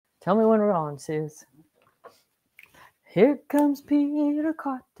Tell me when we're on, Suze. Here comes Peter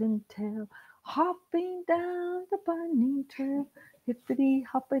Cottontail, hopping down the bunny trail. Hippity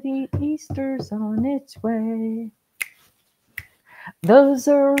hoppity, Easter's on its way. Those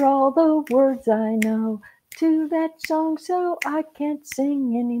are all the words I know to that song, so I can't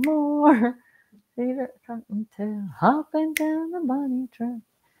sing anymore. Peter Cottontail, hopping down the bunny trail.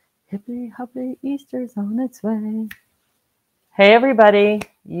 Hippity hoppity, Easter's on its way. Hey everybody,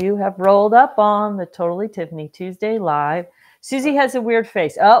 you have rolled up on the Totally Tiffany Tuesday Live. Susie has a weird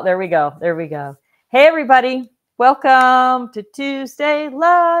face. Oh, there we go. There we go. Hey everybody, welcome to Tuesday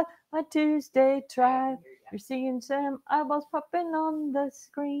Live, my Tuesday Tribe. You're seeing some eyeballs popping on the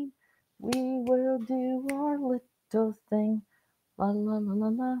screen. We will do our little thing. La la la la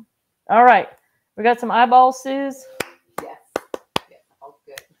la. All right, we got some eyeballs, Suze. Yes, all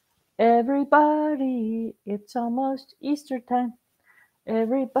good. Everybody, it's almost Easter time.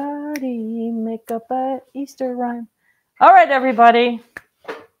 Everybody, make up a Easter rhyme. All right, everybody.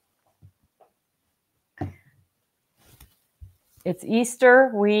 It's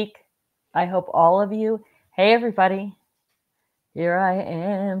Easter week. I hope all of you. Hey, everybody. Here I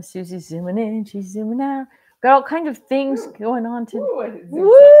am. Susie's zooming in. She's zooming out. Got all kinds of things going on today. Woo!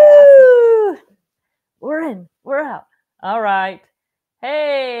 Woo! We're in. We're out. All right.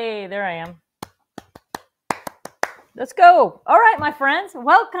 Hey, there I am. Let's go. All right, my friends.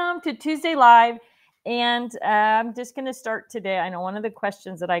 Welcome to Tuesday Live. And I'm just going to start today. I know one of the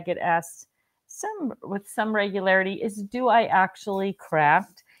questions that I get asked with some regularity is, do I actually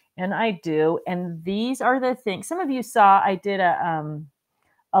craft? And I do. And these are the things. Some of you saw I did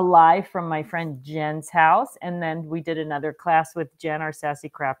a live from my friend Jen's house. And then we did another class with Jen, our Sassy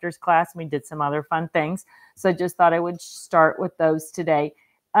Crafters class. And we did some other fun things. So I just thought I would start with those today.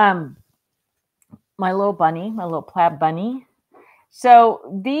 My little bunny, my little plaid bunny.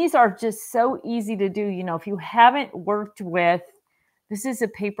 So these are just so easy to do. You know, if you haven't worked with, this is a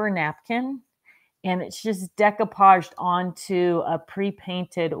paper napkin and it's just decoupaged onto a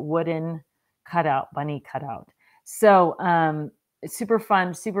pre-painted wooden cutout, bunny cutout. So it's super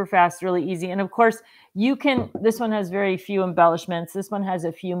fun, super fast, really easy. And of course you can, this one has very few embellishments. This one has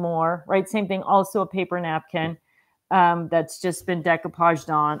a few more, right? Same thing, also a paper napkin that's just been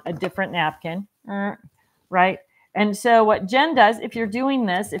decoupaged on a different napkin. Right. And so what Jen does, if you're doing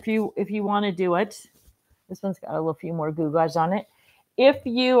this, if you want to do it, this one's got a little few more goo-gaws on it. If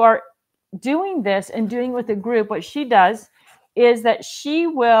you are doing this and doing it with a group, what she does is that she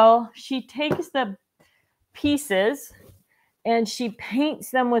takes the pieces and she paints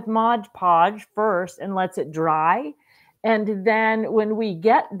them with Mod Podge first and lets it dry. And then when we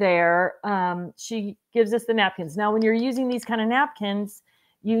get there, she gives us the napkins. Now, when you're using these kind of napkins,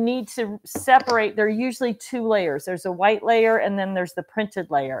 you need to separate. They're usually two layers. There's a white layer and then there's the printed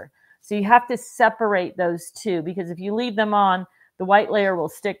layer. So you have to separate those two because if you leave them on, the white layer will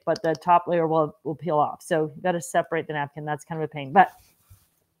stick, but the top layer will peel off. So you got to separate the napkin. That's kind of a pain. But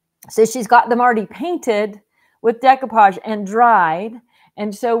so she's got them already painted with decoupage and dried.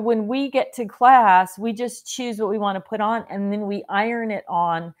 And so when we get to class, we just choose what we want to put on and then we iron it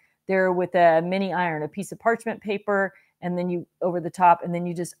on there with a mini iron, a piece of parchment paper, and then you over the top, and then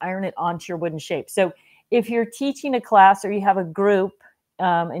you just iron it onto your wooden shape. So if you're teaching a class or you have a group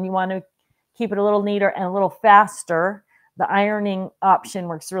and you want to keep it a little neater and a little faster, the ironing option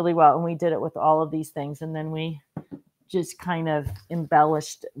works really well. And we did it with all of these things. And then we just kind of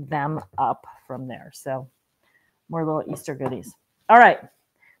embellished them up from there. So more little Easter goodies. All right.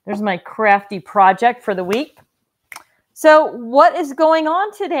 There's my crafty project for the week. So what is going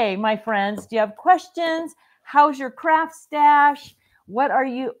on today, my friends? Do you have questions? How's your craft stash? Do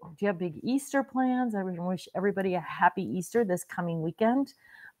you have big Easter plans? I wish everybody a happy Easter this coming weekend.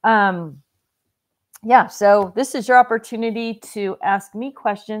 Yeah, so this is your opportunity to ask me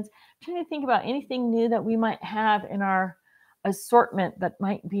questions. I'm trying to think about anything new that we might have in our assortment that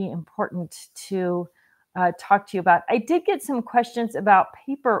might be important to talk to you about. I did get some questions about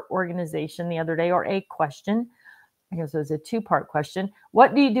paper organization the other day, or a question. I guess it was a two-part question.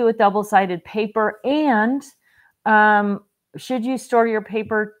 What do you do with double-sided paper? And should you store your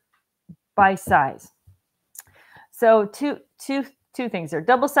paper by size? So two things there.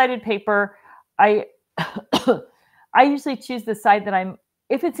 Double-sided paper, I usually choose the side that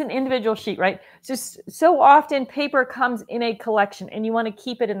if it's an individual sheet, right? Just so often paper comes in a collection and you want to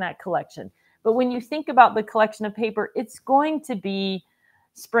keep it in that collection. But when you think about the collection of paper, it's going to be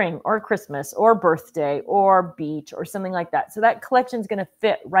spring or Christmas or birthday or beach or something like that. So that collection is going to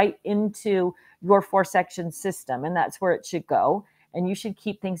fit right into your 4-section system, and that's where it should go. And you should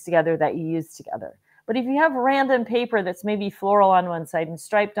keep things together that you use together. But if you have random paper that's maybe floral on one side and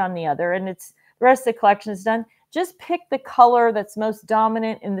striped on the other, and it's the rest of the collection is done, just pick the color that's most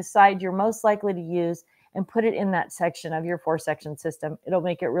dominant in the side you're most likely to use and put it in that section of your 4-section system. It'll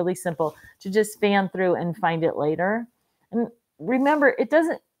make it really simple to just span through and find it later. And remember, it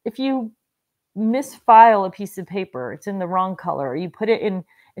doesn't, if you misfile a piece of paper, it's in the wrong color, or you put it in,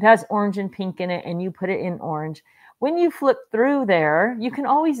 it has orange and pink in it, and you put it in orange. When you flip through there, you can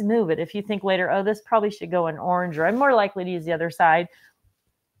always move it. If you think later, oh, this probably should go in orange, or I'm more likely to use the other side.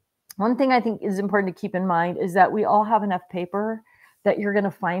 One thing I think is important to keep in mind is that we all have enough paper that you're going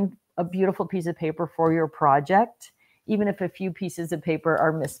to find a beautiful piece of paper for your project, even if a few pieces of paper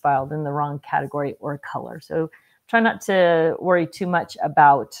are misfiled in the wrong category or color. So try not to worry too much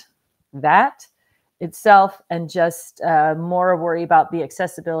about that itself, and just more worry about the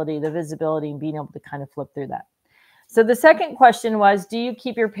accessibility, the visibility, and being able to kind of flip through that. So the second question was, do you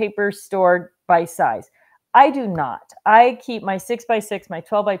keep your paper stored by size? I do not. I keep my 6x6, my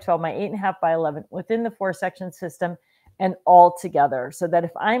 12x12, my 8.5x11 within the 4-section system and all together, so that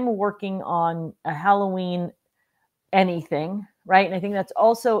if I'm working on a Halloween anything, right? And I think that's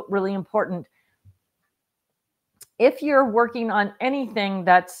also really important. If you're working on anything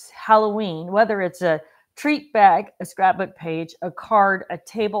that's Halloween, whether it's a treat bag, a scrapbook page, a card, a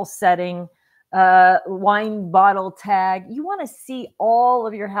table setting, wine bottle tag, you want to see all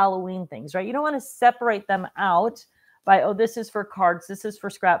of your Halloween things, right? You don't want to separate them out by, oh, this is for cards, this is for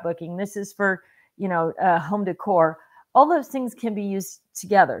scrapbooking, this is for, home decor. All those things can be used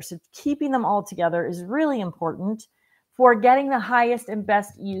together. So keeping them all together is really important for getting the highest and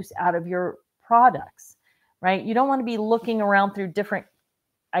best use out of your products, right? You don't want to be looking around through different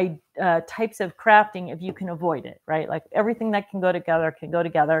types of crafting if you can avoid it, right? Like everything that can go together can go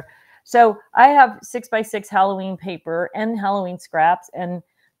together. So I have 6x6 Halloween paper and Halloween scraps and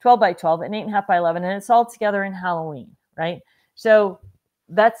 12x12 and 8.5x11, and it's all together in Halloween, right? So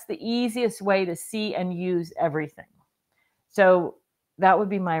that's the easiest way to see and use everything. So that would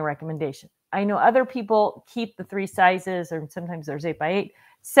be my recommendation. I know other people keep the 3 sizes, or sometimes there's 8x8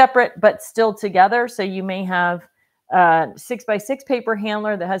 separate, but still together. So you may have 6x6 paper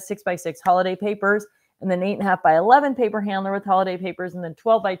handler that has 6x6 holiday papers, and then 8.5x11 paper handler with holiday papers, and then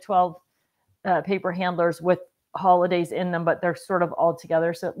 12x12 paper handlers with holidays in them, but they're sort of all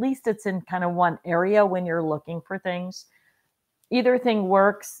together. So at least it's in kind of one area when you're looking for things. Either thing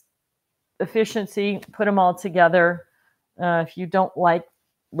works. Efficiency, put them all together. If you don't like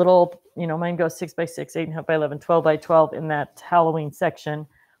little, mine goes 6x6, 8.5x11, 12x12 in that Halloween section,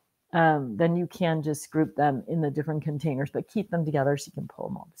 then you can just group them in the different containers, but keep them together so you can pull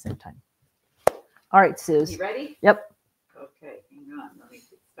them all at the same time. All right, Suze. You ready? Yep. Okay, hang on. Let me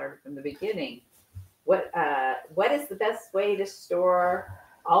start from the beginning. What is the best way to store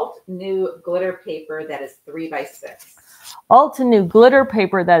Altenew glitter paper that is 3x6? Altenew glitter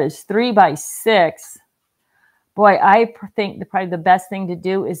paper that is 3x6. Boy, I think probably the best thing to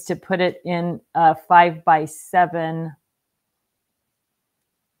do is to put it in 5x7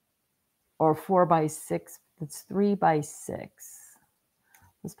 or 4x6. It's 3x6.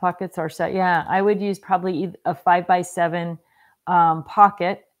 Those pockets are set. Yeah, I would use probably a 5x7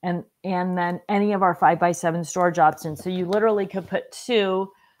 pocket, and then any of our 5x7 storage options. So you literally could put 2.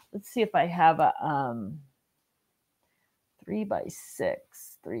 Let's see if I have a 3x6.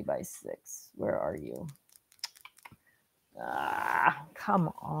 3x6. Where are you?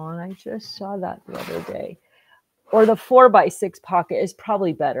 Come on. I just saw that the other day. Or the 4x6 pocket is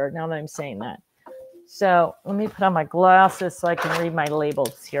probably better now that I'm saying that. So let me put on my glasses so I can read my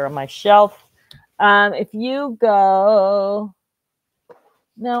labels here on my shelf. If you go,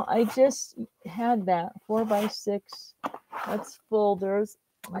 no, I just had that 4x6. That's folders.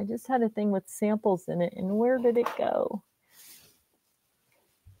 I just had a thing with samples in it. And where did it go?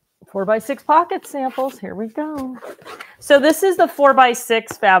 4x6 pocket samples. Here we go. So this is the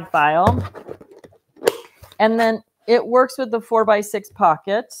 4x6 fab file. And then it works with the 4x6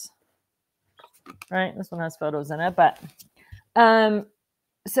 pockets. Right, this one has photos in it, but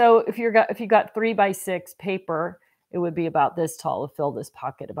so if you got 3x6 paper, it would be about this tall. To fill this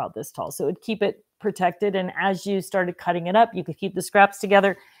pocket about this tall, so it would keep it protected. And as you started cutting it up, you could keep the scraps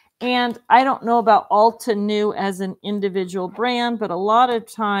together. And I don't know about Altenew as an individual brand, but a lot of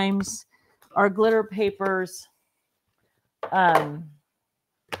times our glitter papers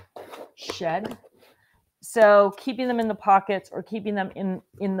shed. So keeping them in the pockets or keeping them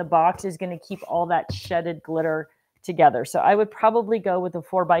in the box is going to keep all that shedded glitter together. So I would probably go with the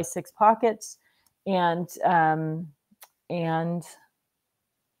 4x6 pockets and the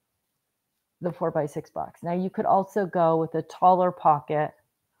 4x6 box. Now you could also go with a taller pocket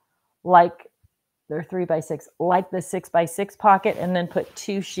like they're 3x6, like the 6x6 pocket, and then put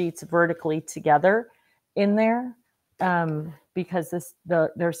 2 sheets vertically together in there. Because they're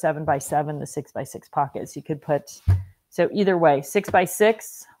 7x7, the 6x6 pockets. You could put, so either way,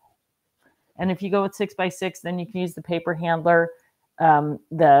 6x6. And if you go with 6x6, then you can use the paper handler, the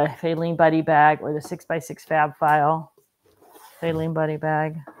Faline Buddy bag, or the 6x6 fab file. Faline Buddy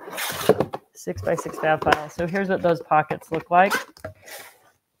bag, 6x6 fab file. So here's what those pockets look like.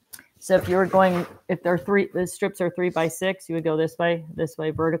 So if you were going, if they're the strips are 3x6, you would go this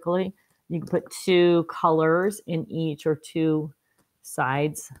way vertically. You can put 2 colors in each, or 2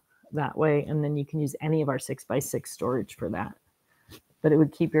 sides that way. And then you can use any of our 6x6 storage for that. But it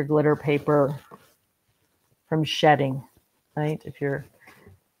would keep your glitter paper from shedding, right?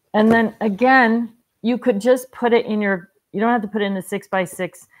 And then again, you could just put it in you don't have to put it in the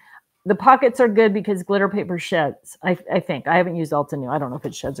 6x6. The pockets are good because glitter paper sheds, I think. I haven't used Altenew. I don't know if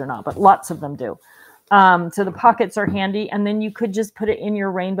it sheds or not, but lots of them do. So the pockets are handy, and then you could just put it in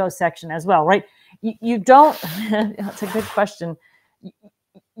your rainbow section as well, right? You don't, that's a good question.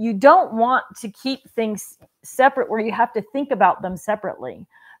 You don't want to keep things separate where you have to think about them separately.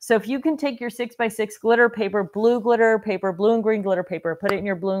 So if you can take your 6x6 glitter paper, blue and green glitter paper, put it in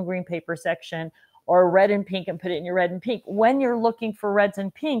your blue and green paper section, or red and pink and put it in your red and pink. When you're looking for reds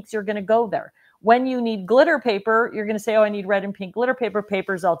and pinks, you're going to go there. When you need glitter paper, you're going to say, oh, I need red and pink glitter paper.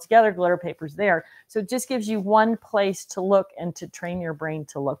 Paper's all together. Glitter paper's there. So it just gives you one place to look and to train your brain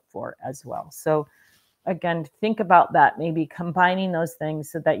to look for as well. So again, think about that, maybe combining those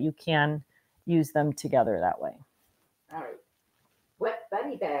things so that you can use them together that way. All right. What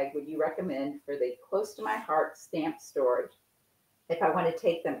buddy bag would you recommend for the close to my heart stamp storage if I want to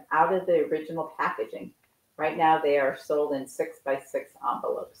take them out of the original packaging? Right now they are sold in 6x6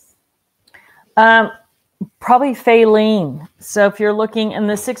 envelopes. Probably Faline. So if you're looking, and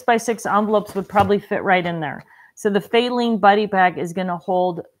the 6x6 envelopes would probably fit right in there. So the Faline buddy bag is going to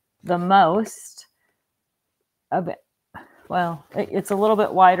hold the most of it. Well, it's a little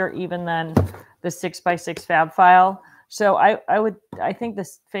bit wider even than the 6x6 fab file. So I think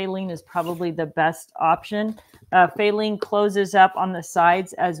this Faline is probably the best option. Faline closes up on the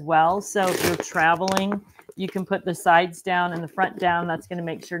sides as well. So if you're traveling, you can put the sides down and the front down. That's going to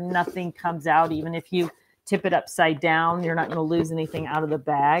make sure nothing comes out. Even if you tip it upside down, you're not going to lose anything out of the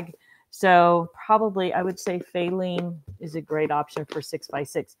bag. So probably I would say Faline is a great option for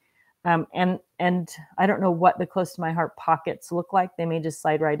 6x6. And I don't know what the close to my heart pockets look like. They may just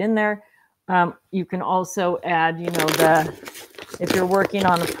slide right in there. You can also add, if you're working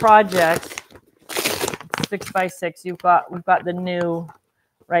on a project, 6x6, we've got the new,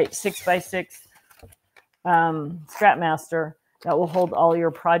 right, 6x6 Scrapmaster that will hold all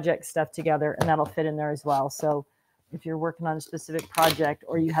your project stuff together, and that'll fit in there as well. So if you're working on a specific project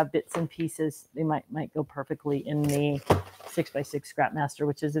or you have bits and pieces, they might go perfectly in the 6x6 Scrapmaster,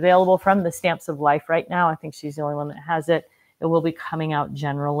 which is available from the Stamps of Life right now. I think she's the only one that has it. It will be coming out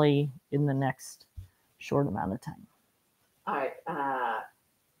generally in the next short amount of time. All right.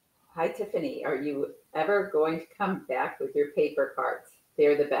 Hi, Tiffany. Are you ever going to come back with your paper cards?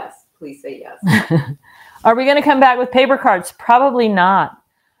 They're the best. Please say yes. Are we going to come back with paper cards? Probably not.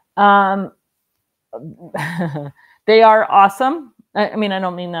 They are awesome. I mean, I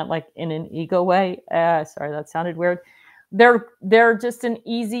don't mean that like in an ego way. Sorry, that sounded weird. They're just an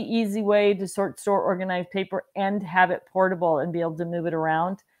easy way to sort, store, organize paper and have it portable and be able to move it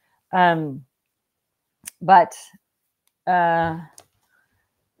around. But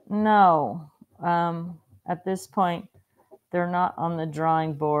no, at this point, they're not on the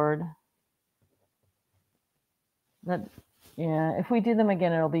drawing board. Yeah, if we do them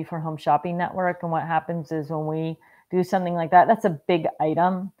again, it'll be for Home Shopping Network. And what happens is when we do something like that, that's a big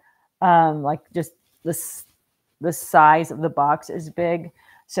item. Like just the size of the box is big.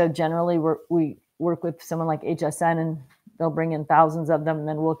 So generally we work with someone like HSN and they'll bring in thousands of them, and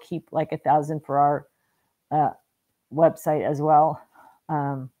then we'll keep like 1,000 for our website as well.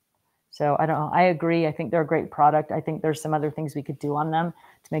 So I don't know. I agree. I think they're a great product. I think there's some other things we could do on them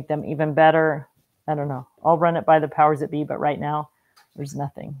to make them even better. I don't know. I'll run it by the powers that be, but right now there's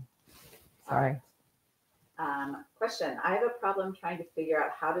nothing. Sorry. Question. I have a problem trying to figure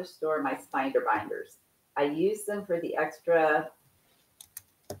out how to store my Spinder binders. I use them for the extra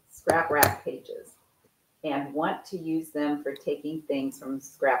scrap rack pages and want to use them for taking things from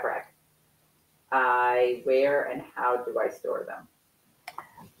scrap rack. Where and how do I store them?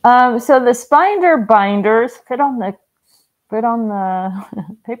 So the Spinder binders fit on the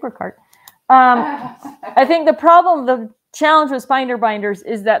paper cart. I think the challenge with Spinder binders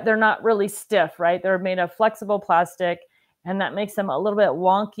is that they're not really stiff, right? They're made of flexible plastic, and that makes them a little bit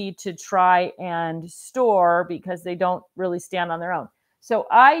wonky to try and store because they don't really stand on their own. So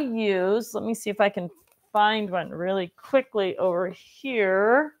I use, let me see if I can find one really quickly over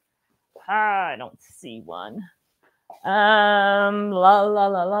here. I don't see one. La la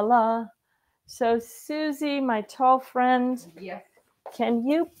la la la. So Susie, my tall friend, Yes. can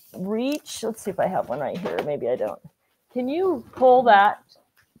you reach? Let's see if I have one right here. Maybe I don't. Can you pull that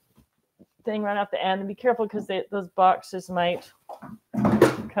thing right off the end? And be careful because those boxes might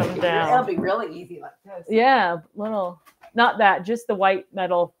come down. It'll be really easy like this. Yeah, little, not that, just the white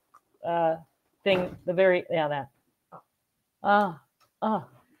metal thing. The very, yeah, that.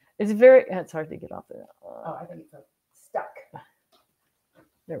 It's very, it's hard to get off there. Oh, I think it's stuck.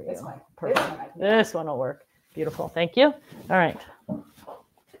 There we This go. one. Perfect. This one will work. Beautiful. Thank you. All right.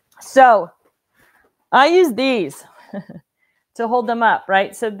 So I use these to hold them up,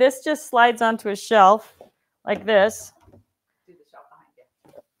 right? So this just slides onto a shelf like this. Do the shelf behind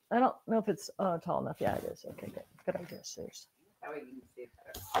you. I don't know if it's tall enough. Yeah, it is. Okay, good. Good idea, Suze. That way you can see it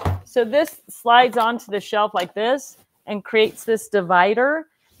better. So this slides onto the shelf like this and creates this divider.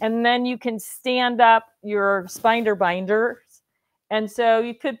 And then you can stand up your spinder binders. And so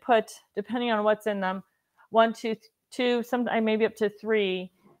you could put, depending on what's in them, 1, 2, 2, sometimes maybe up to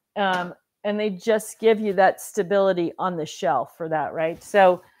 3. And they just give you that stability on the shelf for that, right?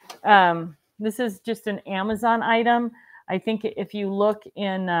 So this is just an Amazon item. I think if you look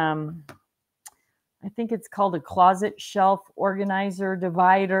in, I think it's called a closet shelf organizer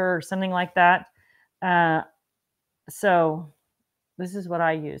divider or something like that. So this is what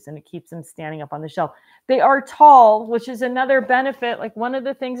I use, and it keeps them standing up on the shelf. They are tall, which is another benefit. Like one of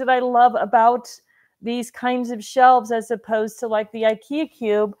the things that I love about these kinds of shelves as opposed to like the IKEA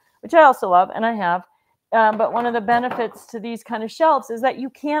cube, which I also love and I have. But one of the benefits to these kind of shelves is that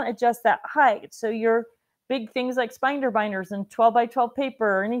you can adjust that height. So your big things like spinder binders and 12 by 12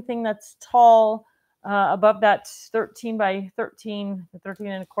 paper or anything that's tall above that 13 by 13, 13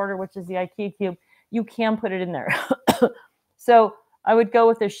 and a quarter, which is the IKEA cube, you can put it in there. So I would go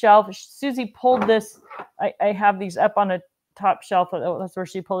with a shelf. Susie pulled this. I have these up on a top shelf. That's where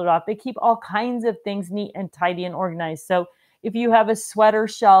she pulled it off. They keep all kinds of things neat and tidy and organized. So if you have a sweater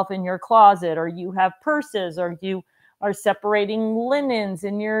shelf in your closet, or you have purses, or you are separating linens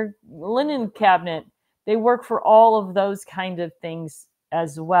in your linen cabinet, they work for all of those kind of things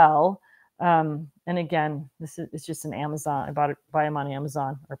as well. And again, it's just an Amazon. I buy them on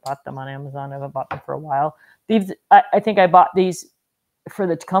Amazon, or bought them on Amazon. I haven't bought them for a while. These, I think I bought these for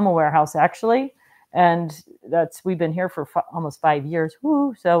the Tacoma warehouse actually, and we've been here for almost 5 years.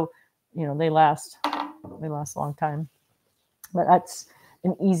 Woo! So you know they last a long time. But that's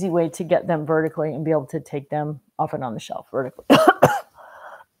an easy way to get them vertically and be able to take them off and on the shelf vertically.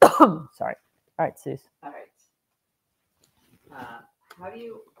 Sorry. All right, Suze. All right. How do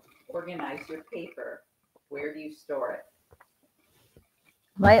you organize your paper? Where do you store it?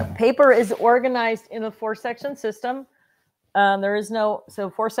 My paper is organized in a 4-section system. There is no,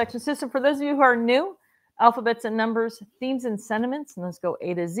 4-section system. For those of you who are new, alphabets and numbers, themes and sentiments, and let's go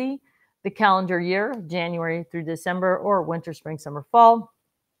A to Z. The calendar year, January through December, or winter, spring, summer, fall.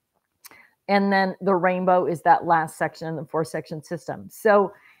 And then the rainbow is that last section in the 4-section system.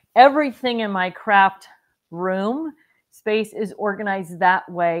 So everything in my craft room space is organized that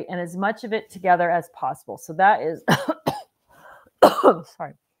way, and as much of it together as possible. So that is,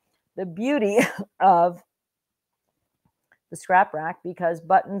 sorry, the beauty of the scrap rack, because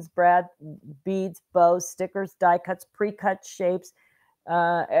buttons, brad, beads, bows, stickers, die cuts, pre-cut shapes,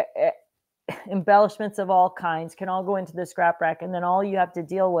 embellishments of all kinds can all go into the scrap rack, and then all you have to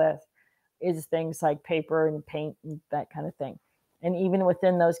deal with is things like paper and paint and that kind of thing. And even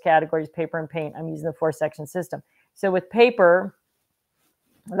within those categories, paper and paint, I'm using the 4-section system. So with paper,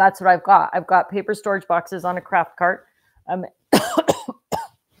 that's what I've got. I've got paper storage boxes on a craft cart. Sorry,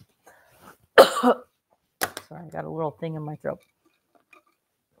 I got a little thing in my throat.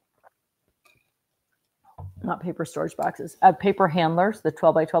 Not paper storage boxes. I have paper handlers, the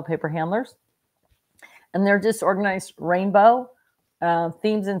 12 by 12 paper handlers. And they're just organized rainbow,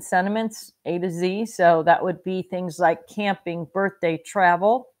 themes and sentiments, A to Z. So that would be things like camping, birthday,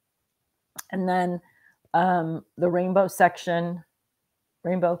 travel. And then the rainbow section,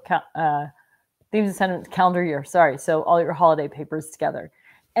 rainbow themes and sentiments, calendar year. Sorry. So all your holiday papers together.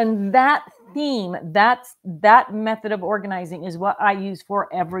 And that theme, that method of organizing is what I use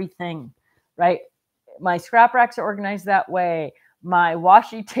for everything, right? My scrap racks are organized that way. My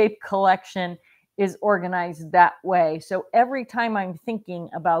washi tape collection is organized that way. So every time I'm thinking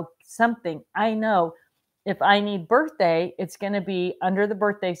about something, I know if I need birthday, it's going to be under the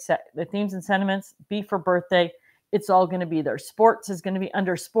birthday set, the themes and sentiments, B for birthday, it's all going to be there. Sports is going to be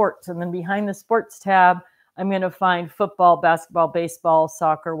under sports. And then behind the sports tab, I'm going to find football, basketball, baseball,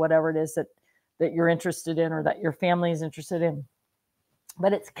 soccer, whatever it is that you're interested in or that your family is interested in.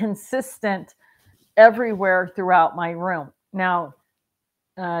 But it's consistent everywhere throughout my room. Now,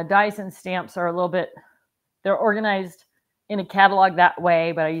 dies and stamps are a little bit, they're organized in a catalog that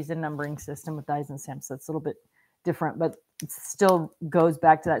way, but I use a numbering system with dies and stamps. That's a little bit different, but it still goes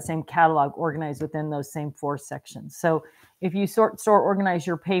back to that same catalog organized within those same 4 sections. So if you sort, store, organize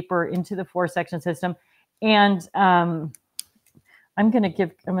your paper into the 4-section system, and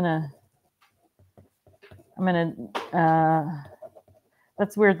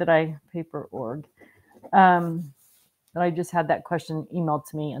that's weird that I paper org. But I just had that question emailed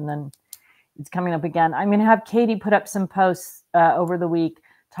to me, and then it's coming up again. I'm going to have Katie put up some posts over the week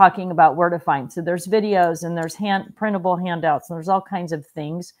talking about where to find. So there's videos, and there's printable handouts, and there's all kinds of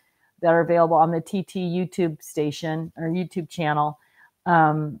things that are available on the TT YouTube station or YouTube channel,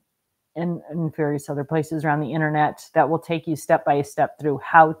 and various other places around the internet that will take you step by step through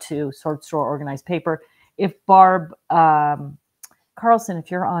how to sort, store, organize paper. If Barb Carlson, if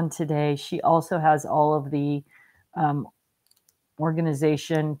you're on today, she also has all of the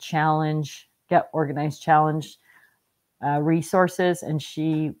organization challenge, Get Organized Challenge resources, and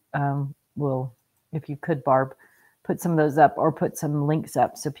she will, if you could, Barb, put some of those up or put some links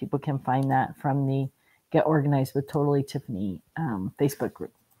up so people can find that from the Get Organized with Totally Tiffany Facebook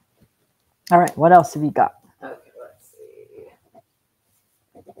group. All right, what else have you got? Okay, let's see.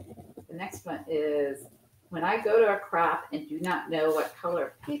 The next one is, when I go to a crop and do not know what color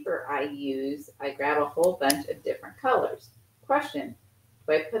of paper I use, I grab a whole bunch of different colors. Question,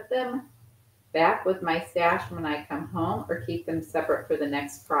 do I put them back with my stash when I come home or keep them separate for the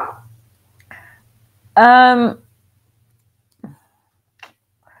next crop?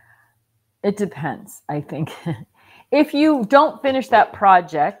 It depends, I think. If you don't finish that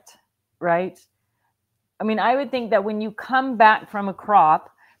project, right? I mean, I would think that when you come back from a crop,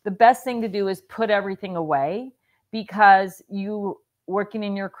 the best thing to do is put everything away, because you working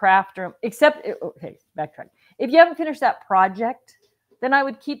in your craft room, except, okay, backtrack. If you haven't finished that project, then I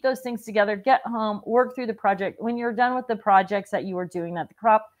would keep those things together, get home, work through the project. When you're done with the projects that you were doing at the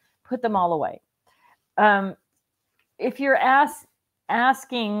crop, put them all away. If you're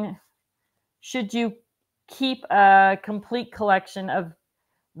asking, should you keep a complete collection of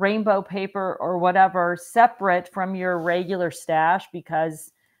rainbow paper or whatever separate from your regular stash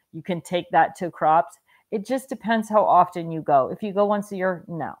because you can take that to crops? It just depends how often you go. If you go once a year,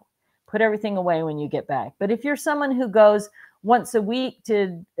 no. Put everything away when you get back. But if you're someone who goes once a week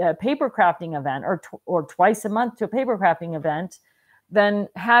to a paper crafting event or twice a month to a paper crafting event, then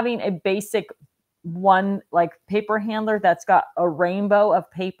having a basic one like paper handler that's got a rainbow of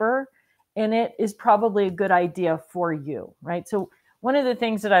paper in it is probably a good idea for you, right? So one of the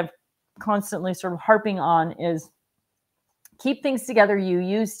things that I've constantly sort of harping on is keep things together you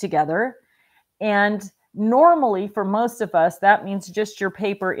use together. And normally for most of us, that means just your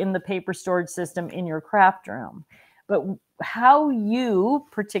paper in the paper storage system in your craft room. But how you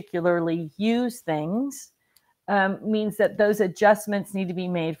particularly use things means that those adjustments need to be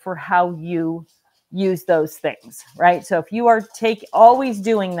made for how you use those things, right? So if you are always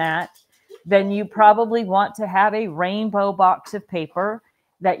doing that, then you probably want to have a rainbow box of paper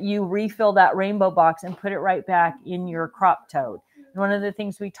that you refill that rainbow box and put it right back in your crop tote. And one of the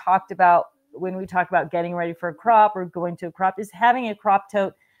things we talked about when we talk about getting ready for a crop or going to a crop is having a crop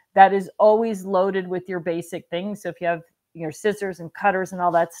tote that is always loaded with your basic things. So if you have your scissors and cutters and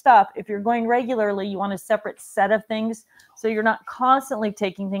all that stuff, if you're going regularly, you want a separate set of things so you're not constantly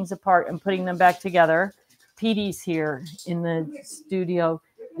taking things apart and putting them back together. Petey's here in the studio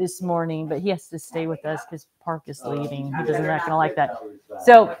this morning, but he has to stay with us because Park is leaving. He doesn't not going to like that.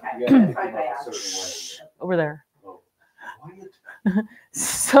 So over there.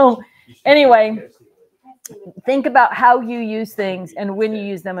 So anyway, think about how you use things and when you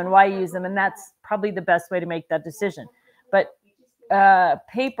use them and why you use them. And that's probably the best way to make that decision. But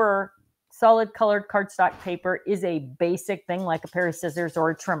paper, solid colored cardstock paper is a basic thing like a pair of scissors or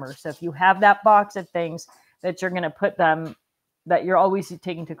a trimmer. So if you have that box of things that you're going to put them, that you're always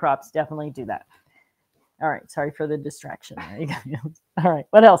taking to crops, definitely do that. All right. Sorry for the distraction. There you go. All right.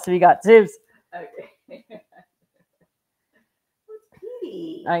 What else have you got, Zeus? Okay. What's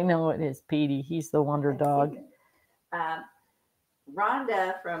Petey? I know it is Petey. He's the wonder dog.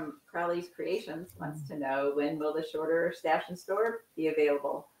 Rhonda from Crowley's Creations wants to know, when will the shorter stash and store be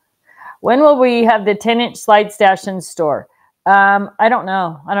available? When will we have the 10-inch slide stash and store? I don't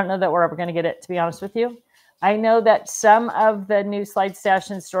know. I don't know that we're ever going to get it, to be honest with you. I know that some of the new Slide Stash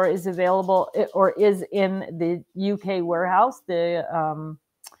and Store is available or is in the UK warehouse. The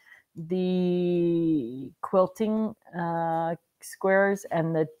quilting squares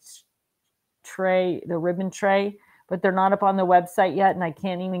and the tray, the ribbon tray, but they're not up on the website yet, and I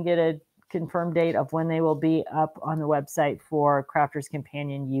can't even get a confirmed date of when they will be up on the website for Crafters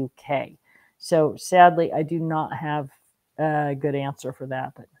Companion UK. So sadly, I do not have a good answer for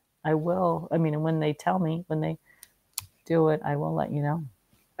that, but I will. I mean, when they tell me, when they do it, I will let you know.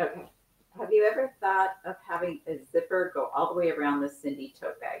 Okay. Have you ever thought of having a zipper go all the way around the Cindy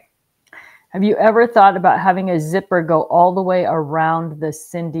tote bag? Have you ever thought about having a zipper go all the way around the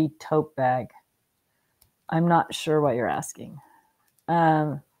Cindy tote bag? I'm not sure what you're asking.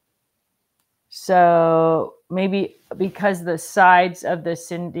 So maybe because the sides of the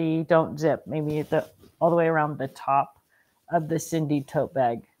Cindy don't zip, maybe all the way around the top of the Cindy tote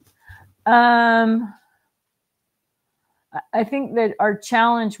bag. I think that our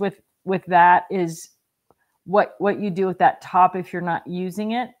challenge with that is what you do with that top if you're not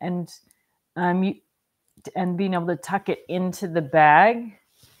using it, and being able to tuck it into the bag.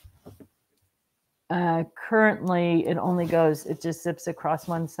 Currently, it just zips across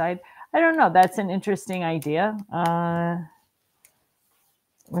one side. I don't know. That's an interesting idea.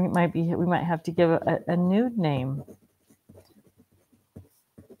 We might have to give a nude name.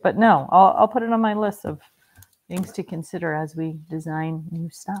 But no, I'll put it on my list of things to consider as we design new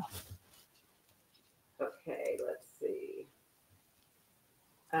stuff. Okay, let's see.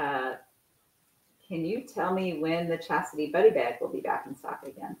 Can you tell me when the Chastity Buddy Bag will be back in stock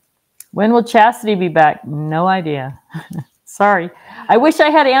again? When will Chastity be back? No idea. Sorry. I wish I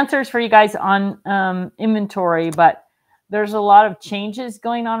had answers for you guys on inventory, but there's a lot of changes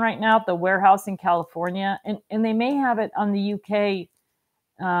going on right now at the warehouse in California, and they may have it on the UK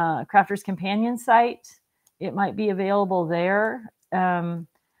Crafters Companion site. It might be available there.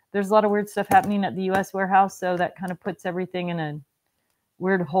 There's a lot of weird stuff happening at the US warehouse, so that kind of puts everything in a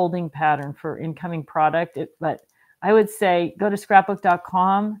weird holding pattern for incoming product. But I would say go to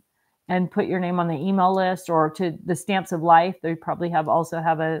scrapbook.com and put your name on the email list, or to the Stamps of Life. They probably also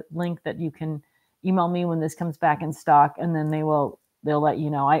have a link that you can email me when this comes back in stock, and then they'll let you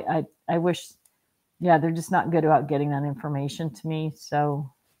know. I wish, yeah, they're just not good about getting that information to me, so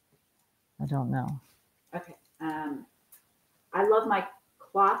I don't know. Okay. I love my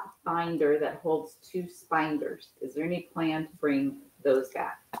cloth binder that holds 2 spinders. Is there any plan to bring those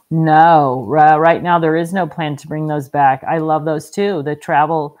back? No, right now there is no plan to bring those back. I love those too. The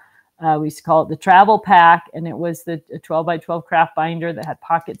travel, we used to call it the travel pack, and it was the 12 by 12 craft binder that had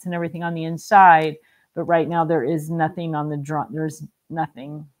pockets and everything on the inside. But right now there is nothing on the drum. There's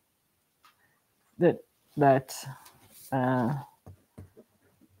nothing that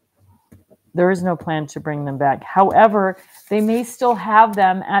there is no plan to bring them back. However, they may still have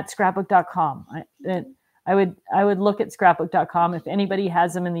them at scrapbook.com. I would look at scrapbook.com. If anybody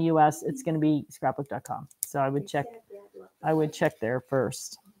has them in the US, it's going to be scrapbook.com. So I would check there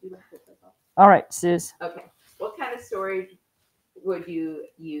first. All right, Suze. Okay. What kind of storage would you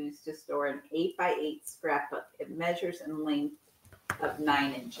use to store an 8x8 scrapbook? It measures in length of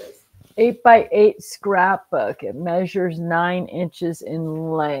 9 inches. 8x8 scrapbook. It measures 9 inches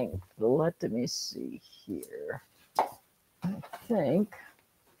in length. Let me see here.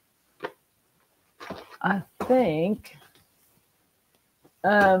 I think.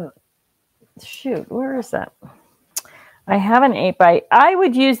 Shoot, where is that? I have an 8x8. I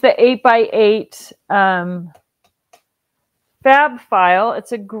would use the 8x8 fab file.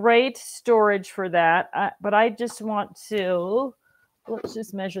 It's a great storage for that. But I just want to, let's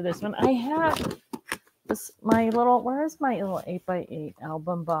just measure this one. I have this, where is my little 8x8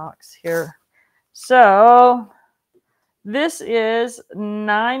 album box here? So this is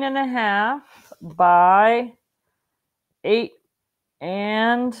 9.5 by 8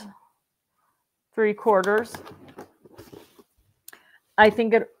 3/4. I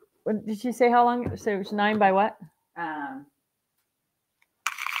think it, did you say how long? So it was 9 by what? I've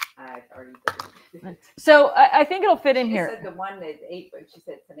already done it. So I think it'll fit in here. She said the one is 8, but she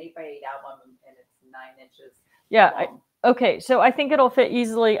said it's an 8x8 album and it's 9 inches. Yeah. Okay. So I think it'll fit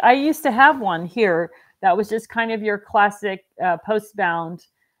easily. I used to have one here that was just kind of your classic post-bound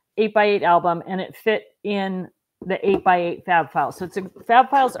 8x8 album, and it fit in the 8x8 fab file. So fab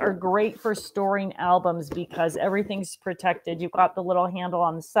files are great for storing albums because everything's protected. You've got the little handle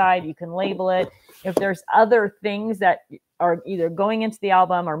on the side. You can label it. If there's other things that are either going into the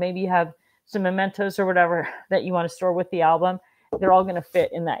album, or maybe you have some mementos or whatever that you want to store with the album, they're all going to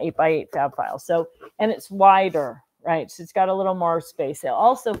fit in that 8x8 fab file. So, and it's wider, right? So it's got a little more space. It'll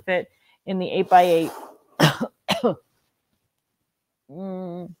also fit in the 8x8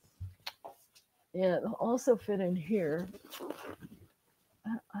 Yeah, it'll also fit in here.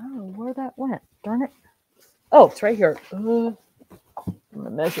 I don't know where that went. Darn it. Oh, it's right here. I'm going to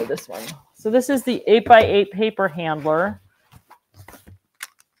measure this one. So this is the 8x8 paper handler.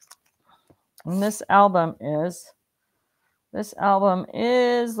 And this album is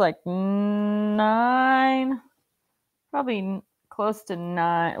like 9, probably close to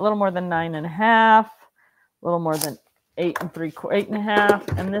 9, a little more than 9.5, a little more than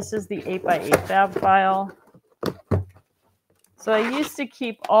 8.75. And this is the 8x8 fab file. So I used to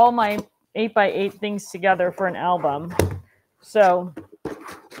keep all my 8x8 things together for an album. So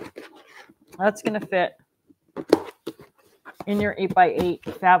that's going to fit in your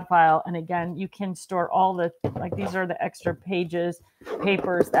 8x8 fab file. And again, you can store all the, like these are the extra pages,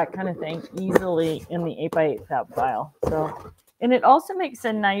 papers, that kind of thing easily in the 8x8 fab file. So, and it also makes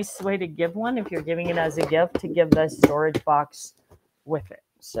a nice way to give one if you're giving it as a gift, to give the storage box with it.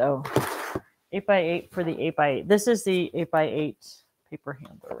 So 8x8 for the 8x8. This is the 8x8 paper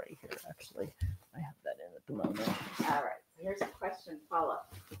handler right here, actually. I have that in at the moment. All right. Here's a question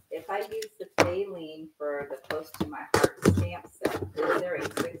follow-up. If I use the Faline for the Close to My Heart stamp set, is there a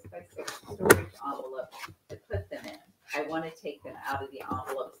 6x6 storage envelope to put them in? I want to take them out of the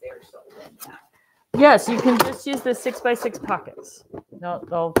envelopes they're sold in now. Yes, you can just use the 6x6 pockets.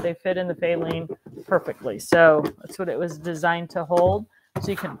 They fit in the Faline perfectly. So that's what it was designed to hold. So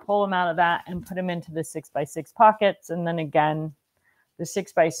you can pull them out of that and put them into the 6x6 pockets. And then again, the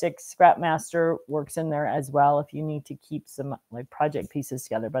 6x6 Scrap Master works in there as well if you need to keep some like project pieces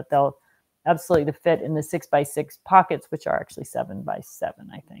together, but they'll absolutely fit in the 6x6 pockets, which are actually 7x7,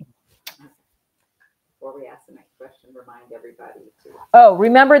 I think. Before we ask the next question, remind everybody to. Oh,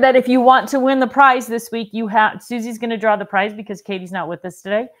 remember that if you want to win the prize this week, Susie's going to draw the prize because Katie's not with us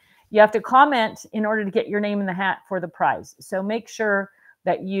today. You have to comment in order to get your name in the hat for the prize. So make sure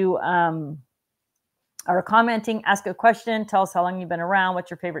that you are commenting, ask a question, tell us how long you've been around, what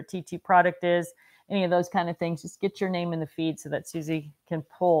your favorite TT product is, any of those kind of things. Just get your name in the feed so that Susie can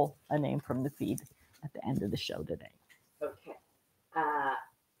pull a name from the feed at the end of the show today. Okay.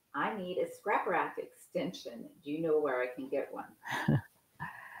 I need a scrap rack extension. Do you know where I can get one?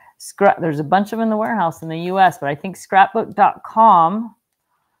 There's a bunch of them in the warehouse in the U.S., but I think scrapbook.com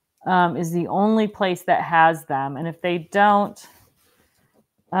is the only place that has them. And if they don't,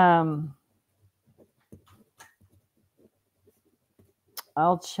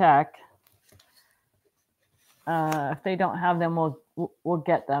 I'll check. If they don't have them, we'll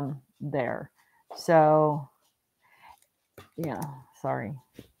get them there. So, yeah, sorry.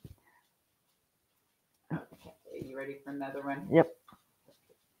 Okay, are you ready for another one? Yep.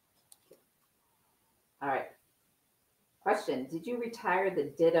 All right. Question: did you retire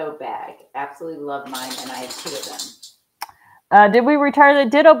the Ditto bag? Absolutely love mine, and I have 2 of them. Did we retire the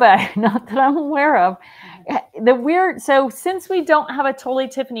Ditto bag? Not that I'm aware of. So since we don't have a Totally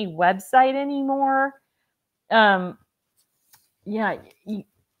Tiffany website anymore,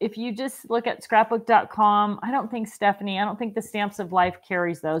 if you just look at scrapbook.com, I don't think the Stamps of Life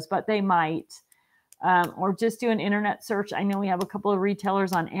carries those, but they might. Or just do an internet search. I know we have a couple of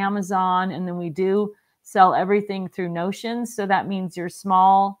retailers on Amazon, and then we do sell everything through Notion. So that means your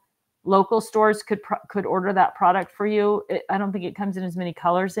small local stores could order that product for you. I don't think it comes in as many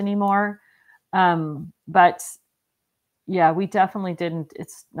colors anymore. But yeah, we definitely didn't.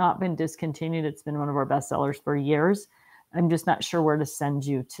 It's not been discontinued. It's been one of our best sellers for years. I'm just not sure where to send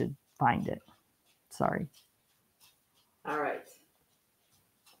you to find it. Sorry. All right.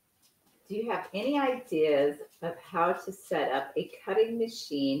 Do you have any ideas of how to set up a cutting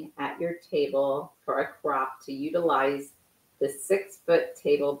machine at your table for a crop to utilize the 6-foot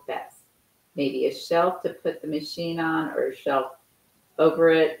table best? Maybe a shelf to put the machine on, or a shelf over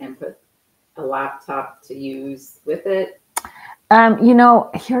it and put a laptop to use with it?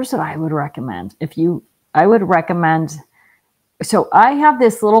 Here's what I would recommend. So I have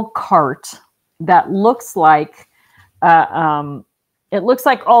this little cart that looks like, it looks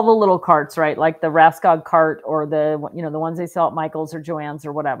like all the little carts, right? Like the Raskog cart, or the ones they sell at Michael's or Joann's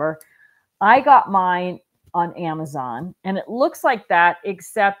or whatever. I got mine on Amazon, and it looks like that,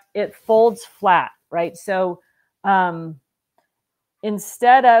 except it folds flat, right? So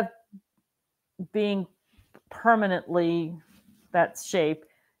instead of being permanently that shape,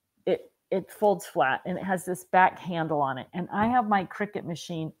 it folds flat, and it has this back handle on it. And I have my Cricut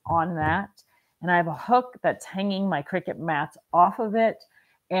machine on that, and I have a hook that's hanging my Cricut mats off of it.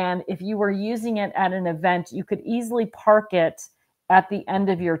 And if you were using it at an event, you could easily park it at the end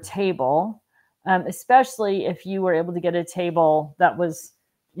of your table, especially if you were able to get a table that was,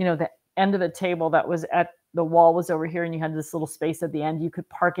 the end of a table that was at the wall was over here and you had this little space at the end, you could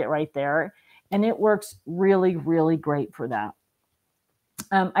park it right there. And it works really, really great for that.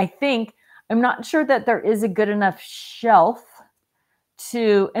 I'm not sure that there is a good enough shelf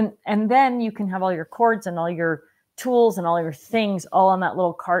to, and then you can have all your cords and all your tools and all your things all on that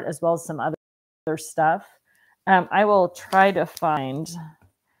little cart, as well as some other stuff. I will try to find,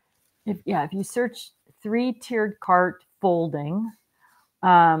 if you search 3-tiered cart folding,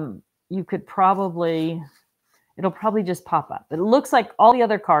 you could probably, it'll probably just pop up. It looks like all the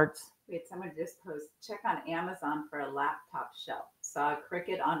other carts. Wait, someone just posted, check on Amazon for a laptop shelf. Saw a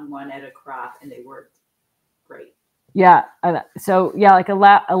Cricut on one at a crop and they worked great. Yeah. So yeah, like a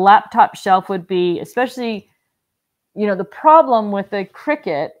laptop shelf would be, especially, the problem with the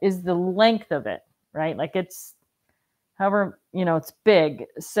Cricut is the length of it, right? Like it's, however, it's big.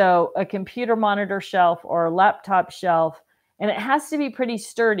 So a computer monitor shelf or a laptop shelf, and it has to be pretty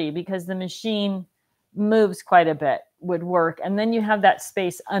sturdy because the machine moves quite a bit, would work. And then you have that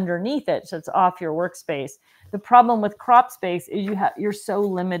space underneath it, so it's off your workspace. The problem with crop space is you're so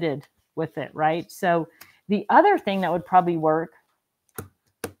limited with it, right? So the other thing that would probably work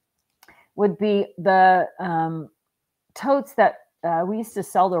would be the totes that we used to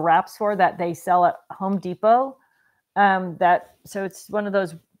sell the wraps for, that they sell at Home Depot. So it's one of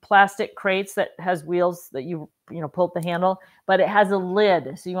those plastic crates that has wheels that you pull up the handle, but it has a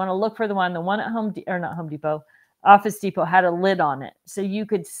lid. So you want to look for the one at Office Depot had a lid on it. So you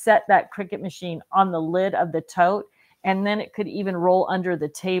could set that Cricut machine on the lid of the tote, and then it could even roll under the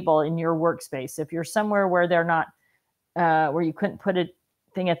table in your workspace. If you're somewhere where they're not, where you couldn't put a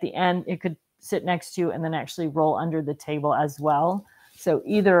thing at the end, it could sit next to you and then actually roll under the table as well. So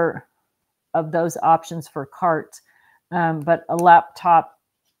either of those options for cart, but a laptop,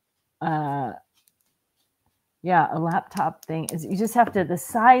 a laptop thing is, you just have to, the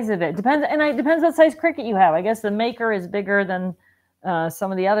size of it depends. And it depends what size Cricut you have. I guess the Maker is bigger than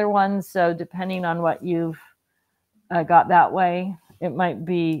some of the other ones. So depending on what you've got that way, it might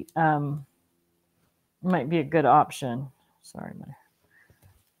be a good option. Sorry,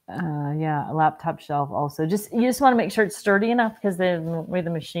 a laptop shelf also. You just want to make sure it's sturdy enough, because the way the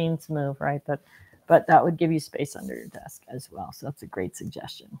machines move, right? But that would give you space under your desk as well. So that's a great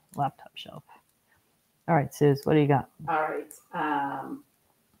suggestion, laptop shelf. All right, Suze, what do you got? All right.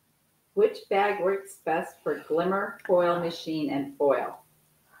 Which bag works best for glimmer, foil machine, and foil?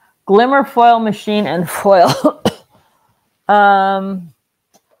 Glimmer, foil machine, and foil.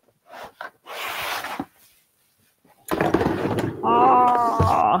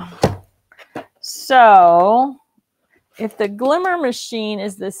 So if the glimmer machine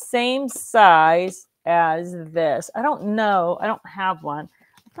is the same size as this, I don't know. I don't have one.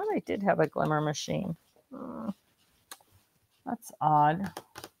 I thought I did have a glimmer machine. That's odd.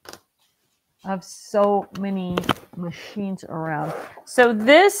 I have so many machines around. So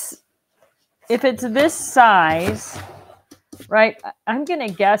this, if it's this size, right, I'm going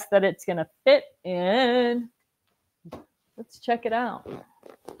to guess that it's going to fit in. Let's check it out.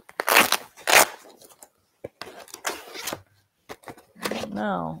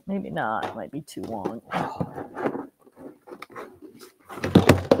 No, maybe not. It might be too long.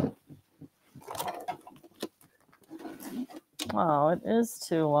 Oh, it is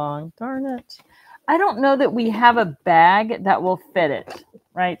too long. Darn it. I don't know that we have a bag that will fit it,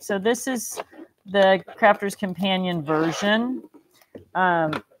 right? So this is the Crafter's Companion version.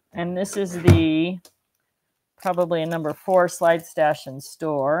 And this is probably a number 4 slide stash and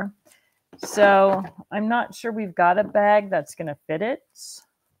store. So I'm not sure we've got a bag that's going to fit it.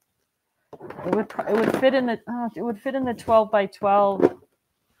 It would fit in the 12 by 12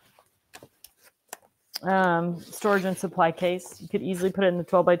 storage and supply case. You could easily put it in the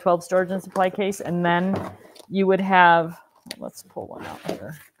 12 by 12 storage and supply case, and then you would have, let's pull one out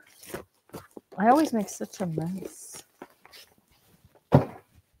here. I always make such a mess.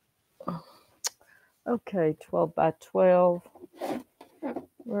 Okay, 12 by 12.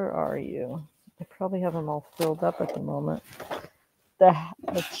 Where are you? I probably have them all filled up at the moment.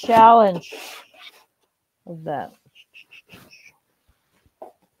 The challenge of that.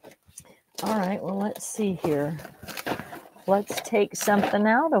 All right, well, let's see here. Let's take something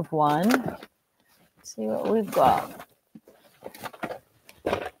out of one. Let's see what we've got.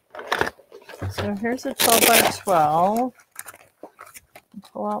 So here's a 12 by 12.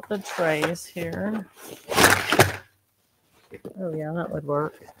 Pull out the trays here. Oh yeah, that would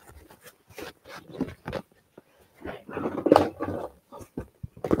work.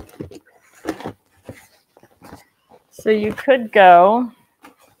 So you could go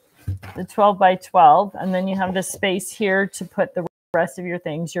the 12 by 12, and then you have the space here to put the rest of your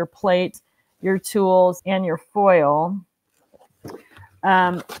things, your plate, your tools and your foil.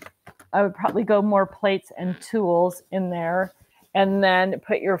 I would probably go more plates and tools in there, and then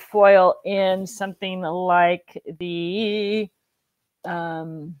put your foil in something like the,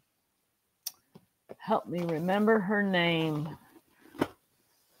 help me remember her name.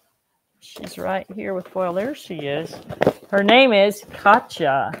 She's right here with foil. There she is. Her name is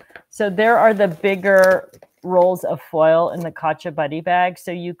Katja. So there are the bigger rolls of foil in the Katja Buddy bag.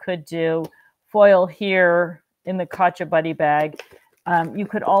 So you could do foil here in the Katja Buddy bag. You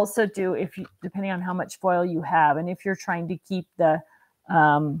could also do, if you, depending on how much foil you have, and if you're trying to keep the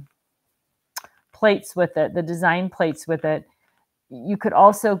plates with it, the design plates with it, you could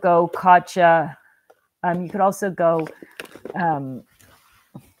also go Katja. You could also go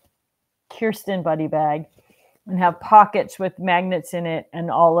Kirsten Buddy bag and have pockets with magnets in it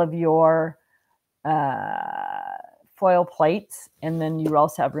and all of your foil plates. And then you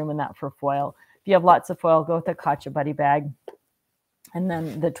also have room in that for foil. If you have lots of foil, go with a Katja Buddy bag. And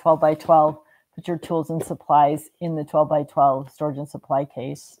then the 12 by 12, put your tools and supplies in the 12 by 12 storage and supply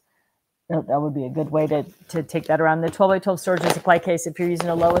case. That would be a good way to take that around. The 12 by 12 storage and supply case, if you're using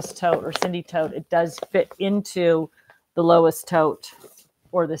a Lois tote or Cindy tote, it does fit into the Lois tote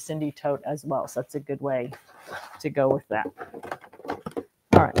or the Cindy tote as well. So that's a good way to go with that.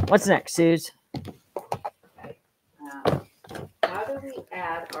 All right, what's next, Suze? Okay. How do we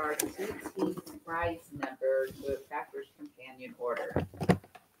add our TT prize number to a Crafter's Companion order?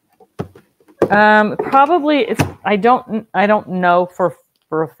 Probably it's, I don't know for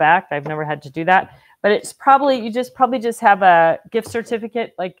a fact. I've never had to do that, but it's probably, you probably just have a gift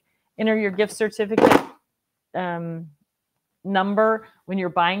certificate, like enter your gift certificate number when you're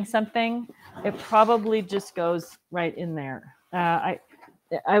buying something. It probably just goes right in there. I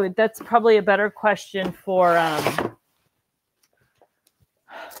would, that's probably a better question for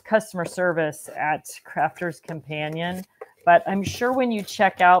customer service at Crafter's Companion. But I'm sure when you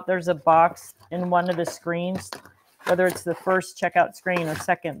check out, there's a box in one of the screens, whether it's the first checkout screen or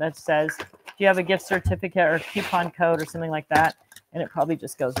second, that says, do you have a gift certificate or coupon code or something like that? And it probably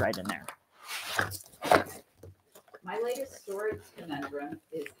just goes right in there. My latest storage conundrum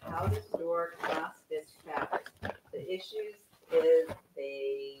is how to store cross-stitch fabric. The issues is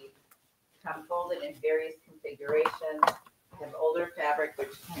they come folded in various configurations. I have older fabric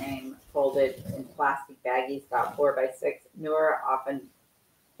which came folded in plastic baggies, about 4 by 6. Newer, often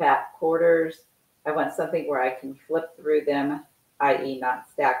fat quarters. I want something where I can flip through them, i.e. not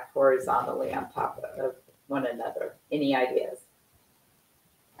stacked horizontally on top of one another. Any ideas?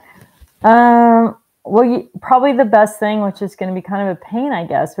 Well, probably the best thing, which is going to be kind of a pain, I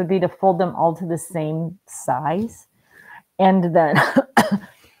guess, would be to fold them all to the same size. And then,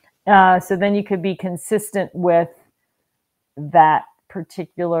 so then you could be consistent with that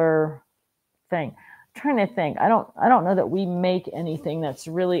particular thing. I'm trying to think. I don't know that we make anything that's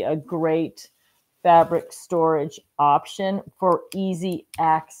really a great fabric storage option for easy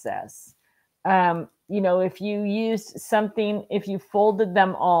access. You know, if you used something, if you folded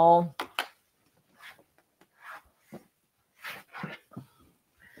them all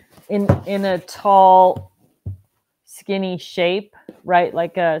in a tall, skinny shape, right?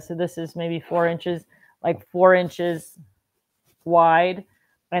 Like, so this is maybe 4 inches, like 4 inches wide.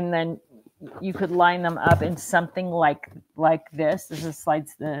 And then you could line them up in something like this. This is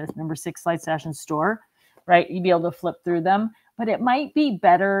the number 6 slide stash and store, right? You'd be able to flip through them, but it might be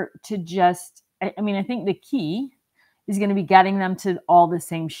better to just, I mean, I think the key is going to be getting them to all the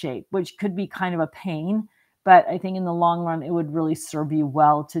same shape, which could be kind of a pain. But I think in the long run, it would really serve you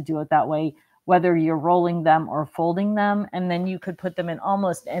well to do it that way, whether you're rolling them or folding them. And then you could put them in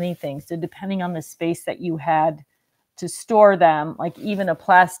almost anything. So depending on the space that you had to store them, like even a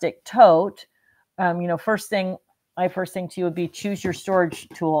plastic tote, you know, my first thing to you would be choose your storage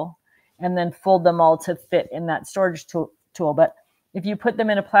tool and then fold them all to fit in that storage tool. But if you put them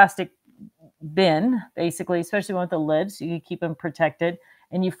in a plastic bin, basically, especially one with a lid, so you can keep them protected,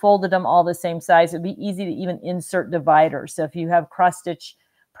 and you folded them all the same size, it'd be easy to even insert dividers. So if you have cross-stitch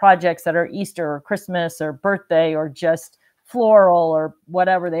projects that are Easter or Christmas or birthday or just floral or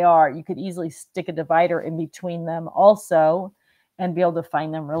whatever they are, you could easily stick a divider in between them also and be able to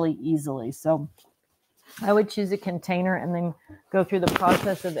find them really easily. So I would choose a container and then go through the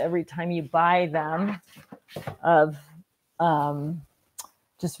process of every time you buy them of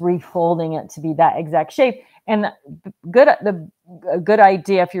just refolding it to be that exact shape. And a good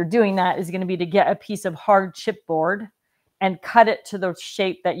idea if you're doing that is going to be to get a piece of hard chipboard and cut it to the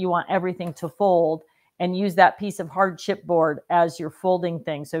shape that you want everything to fold, and use that piece of hard chipboard as your folding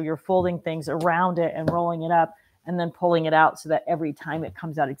thing. So you're folding things around it and rolling it up and then pulling it out so that every time it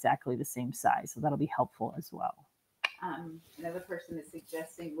comes out exactly the same size. So that'll be helpful as well. Another person is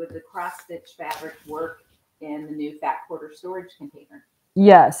suggesting, would the cross-stitch fabric work in the new fat quarter storage container?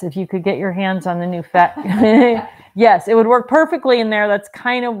 Yes, if you could get your hands on the new fat, yes, it would work perfectly in there. That's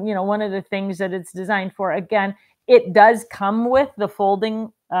kind of, you know, one of the things that it's designed for. Again, it does come with the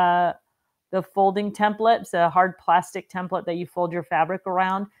folding template. It's a hard plastic template that you fold your fabric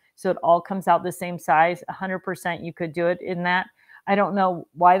around. So it all comes out the same size. 100% you could do it in that. I don't know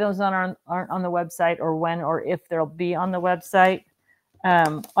why those aren't on the website, or when, or if they'll be on the website.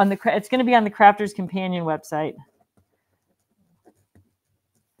 It's going to be on the Crafters Companion website.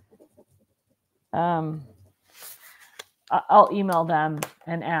 I'll email them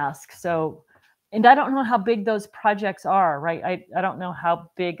and ask. So, and I don't know how big those projects are, right? I don't know how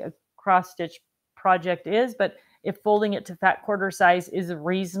big a cross stitch project is, but if folding it to fat quarter size is a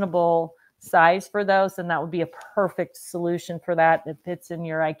reasonable size for those, then that would be a perfect solution for that. It fits in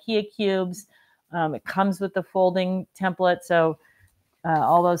your IKEA cubes. It comes with the folding template. So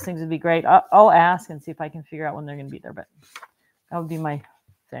all those things would be great. I'll ask and see if I can figure out when they're going to be there, but that would be my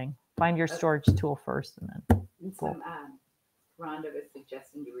thing. Find your storage tool first, and then. Rhonda was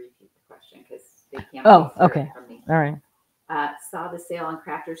suggesting you repeat the question because they can't. Oh, okay. From me. All right. Saw the sale on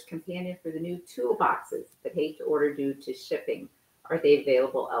Crafters Companion for the new toolboxes, but hate to order due to shipping. Are they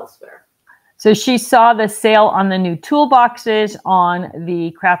available elsewhere? So she saw the sale on the new toolboxes on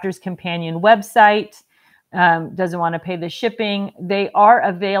the Crafters Companion website. Doesn't want to pay the shipping. They are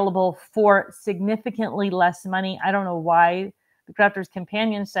available for significantly less money. I don't know why the Crafters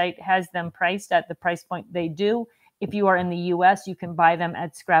Companion site has them priced at the price point they do. If you are in the US, you can buy them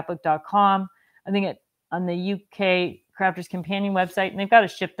at scrapbook.com. I think on the UK Crafters Companion website, and they've got to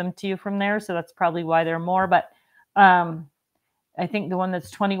ship them to you from there. So that's probably why they're more. But I think the one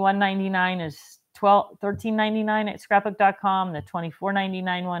that's $21.99 is $13.99 at scrapbook.com. The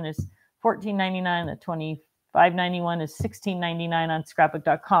 $24.99 one is $14.99. The $25.91 is $16.99 on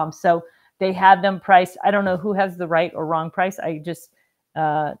scrapbook.com. So they have them priced. I don't know who has the right or wrong price. I just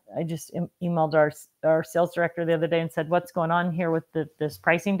emailed our sales director the other day and said, what's going on here with this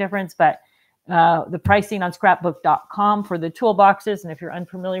pricing difference? But the pricing on scrapbook.com for the toolboxes, and if you're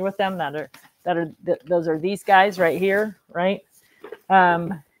unfamiliar with them, those are these guys right here, right?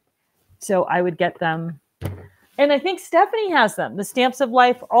 So I would get them, and I think Stephanie has them. The Stamps of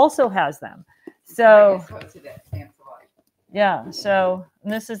Life also has them. So yeah. So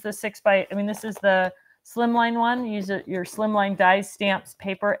this is the this is the Slimline one. Use your Slimline dies, stamps,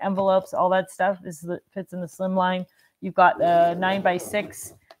 paper, envelopes, all that stuff. Fits in the Slimline. You've got a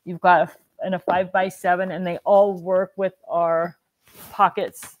 9x6. You've got a 5x7, and they all work with our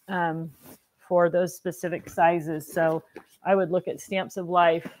pockets for those specific sizes. So I would look at Stamps of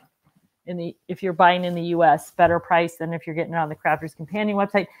Life if you're buying in the US, better price than if you're getting it on the Crafters Companion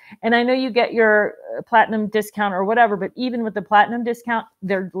website. And I know you get your platinum discount or whatever, but even with the platinum discount,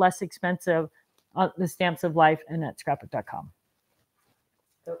 they're less expensive on the Stamps of Life and at scrapbook.com.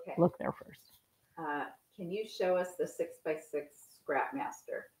 Okay. Look there first. Can you show us the 6x6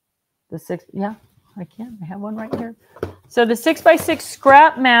 Scrapmaster? Yeah, I can. I have one right here. So the 6x6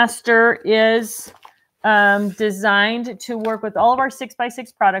 Scrapmaster is designed to work with all of our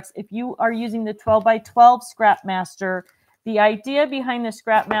 6x6 products. If you are using the 12x12 Scrapmaster, the idea behind the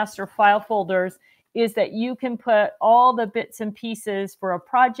Scrapmaster file folders is that you can put all the bits and pieces for a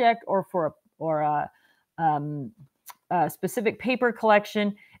project or for a specific paper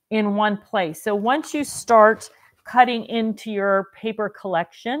collection in one place. So once you start cutting into your paper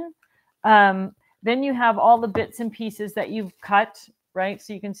collection, then you have all the bits and pieces that you've cut, right?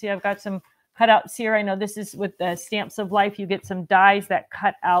 So you can see I've got some cutouts here. I know this is with the Stamps of Life. You get some dies that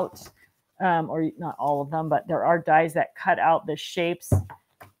cut out, or not all of them, but there are dies that cut out the shapes.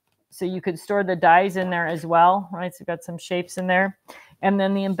 So you could store the dies in there as well, right? So you've got some shapes in there. And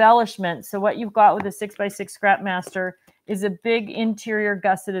then the embellishment. So what you've got with the 6x6 Scrapmaster is a big interior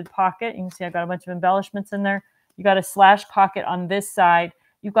gusseted pocket. You can see I've got a bunch of embellishments in there. You got a slash pocket on this side.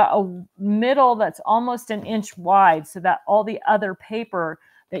 You've got a middle that's almost an inch wide so that all the other paper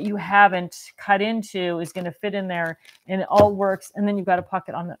that you haven't cut into is going to fit in there, and it all works. And then you've got a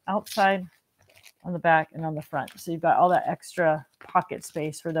pocket on the outside, on the back, and on the front. So you've got all that extra pocket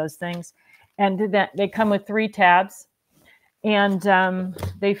space for those things. And they come with 3 tabs, and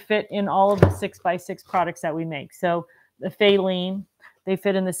they fit in all of the 6x6 products that we make. So the Faline, they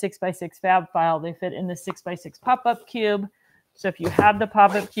fit in the 6x6 Fab File. They fit in the 6x6 pop-up cube. So if you have the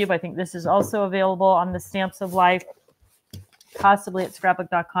pop-up cube, I think this is also available on the Stamps of Life, possibly at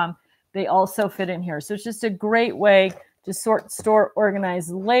scrapbook.com. They also fit in here. So it's just a great way to sort, store, organize,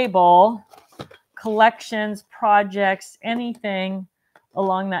 label collections, projects, anything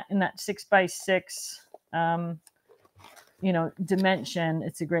along that in that 6x6 dimension,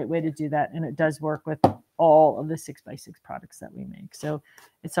 it's a great way to do that. And it does work with all of the 6x6 products that we make. So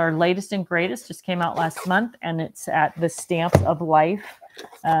it's our latest and greatest, just came out last month, and it's at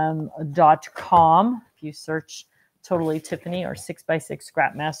thestampsoflife.com. If you search Totally Tiffany or 6x6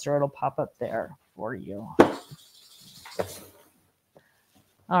 Scrap Master, it'll pop up there for you.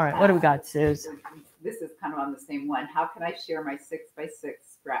 All right, what do we got, Suze? This is kind of on the same one. How can I share my 6x6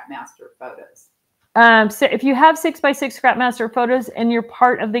 Scrap Master photos? So if you have 6x6 Scrap Master photos and you're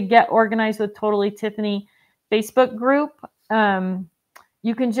part of the Get Organized with Totally Tiffany Facebook group,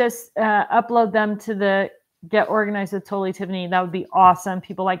 you can just upload them to the Get Organized with Totally Tiffany. That would be awesome.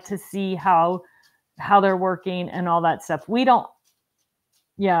 People like to see how they're working and all that stuff. We don't,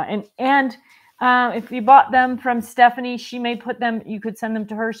 yeah. And if you bought them from Stephanie, she may put them, you could send them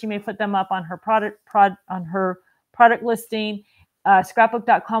to her. She may put them up on her product listing.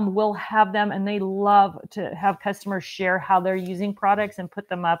 Scrapbook.com will have them, and they love to have customers share how they're using products and put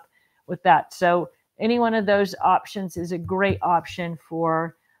them up with that. So any one of those options is a great option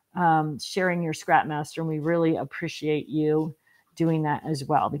for sharing your Scrap Master, and we really appreciate you doing that as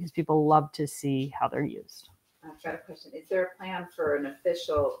well, because people love to see how they're used. I've got a question. Is there a plan for an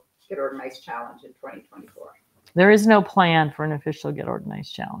official Get Organized Challenge in 2024? There is no plan for an official Get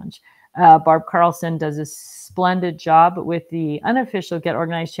Organized Challenge. Barb Carlson does a splendid job with the unofficial Get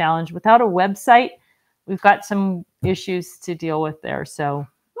Organized Challenge. Without a website, we've got some issues to deal with there. So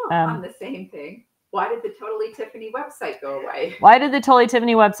on the same thing, why did the Totally Tiffany website go away? Why did the Totally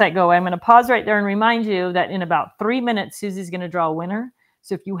Tiffany website go away? I'm going to pause right there and remind you that in about 3 minutes, Susie's going to draw a winner.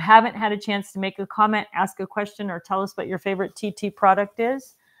 So if you haven't had a chance to make a comment, ask a question, or tell us what your favorite TT product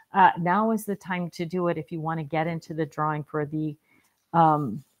is, now is the time to do it if you want to get into the drawing for the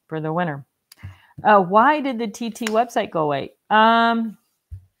winner. Why did the TT website go away?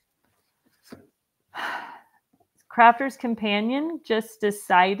 Crafter's Companion just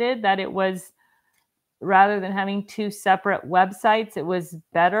decided that it was, rather than having two separate websites, it was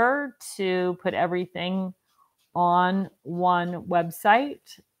better to put everything on one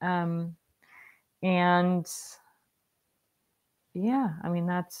website. And yeah, I mean,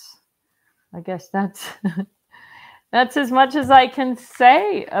 I guess that's that's as much as I can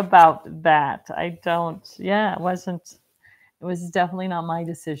say about that. It was definitely not my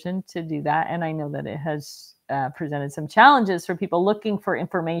decision to do that. And I know that it has presented some challenges for people looking for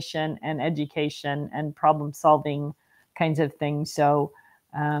information and education and problem solving kinds of things. So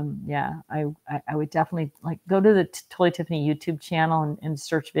yeah, I would definitely go to the Totally Tiffany YouTube channel and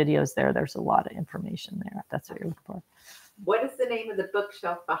search videos there. There's a lot of information there, if that's what you're looking for. What is the name of the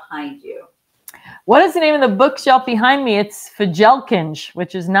bookshelf behind you? What is the name of the bookshelf behind me? It's Fjalkinge,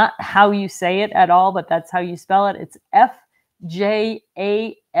 which is not how you say it at all, but that's how you spell it. It's Fjalkinge.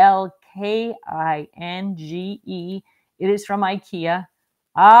 It is from IKEA.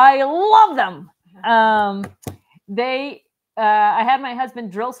 I love them. I had my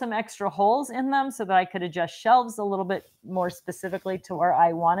husband drill some extra holes in them so that I could adjust shelves a little bit more specifically to where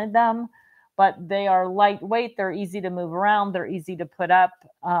I wanted them. But they are lightweight. They're easy to move around. They're easy to put up.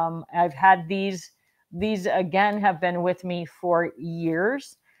 I've had these again have been with me for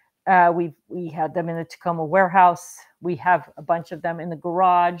years. We had them in the Tacoma warehouse. We have a bunch of them in the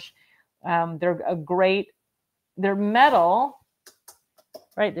garage. They're metal,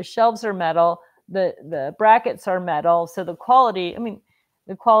 right? The shelves are metal. The brackets are metal. So the quality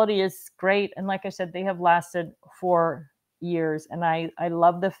is great. And like I said, they have lasted for years. And I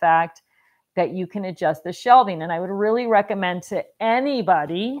love the fact that you can adjust the shelving. And I would really recommend to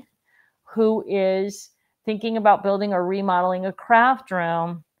anybody who is thinking about building or remodeling a craft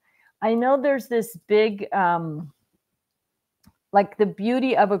room. I know there's this big, like the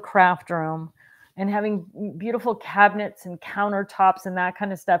beauty of a craft room and having beautiful cabinets and countertops and that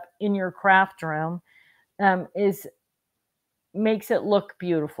kind of stuff in your craft room makes it look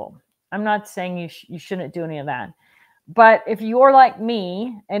beautiful. I'm not saying you shouldn't do any of that. But if you're like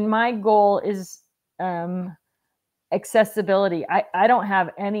me, and my goal is accessibility, I don't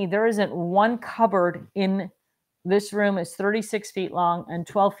have any. There isn't one cupboard in this room. Is 36 feet long and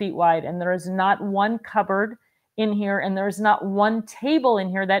 12 feet wide, and there is not one cupboard in here, and there is not one table in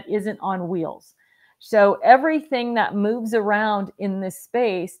here that isn't on wheels. So everything that moves around in this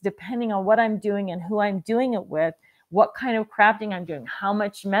space, depending on what I'm doing and who I'm doing it with, what kind of crafting I'm doing, how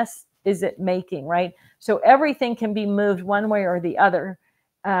much mess is it making, right? So everything can be moved one way or the other.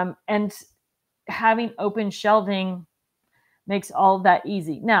 And having open shelving makes all of that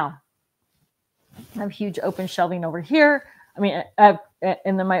easy. Now, I have huge open shelving over here. I mean, I have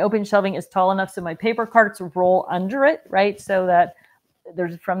and then my open shelving is tall enough so my paper carts roll under it, right? So that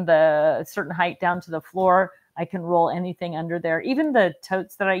there's from the certain height down to the floor, I can roll anything under there. Even the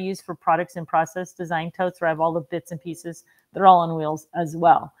totes that I use for products and process design totes where I have all the bits and pieces, they're all on wheels as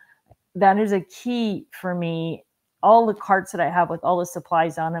well. That is a key for me. All the carts that I have with all the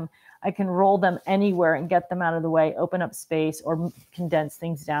supplies on them, I can roll them anywhere and get them out of the way, open up space or condense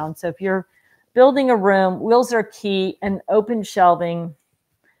things down. So if you're building a room, wheels are key, and open shelving,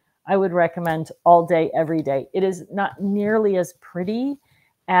 I would recommend all day, every day. It is not nearly as pretty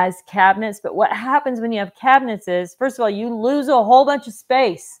as cabinets, but what happens when you have cabinets is, first of all, you lose a whole bunch of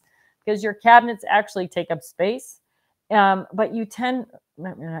space because your cabinets actually take up space. But you tend,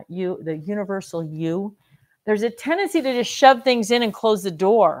 not you, the universal you, there's a tendency to just shove things in and close the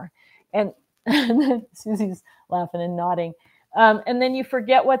door. And Susie's laughing and nodding. And then you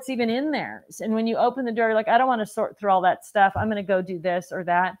forget what's even in there. And when you open the door, you're like, I don't want to sort through all that stuff. I'm going to go do this or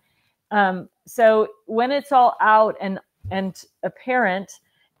that. So when it's all out and apparent,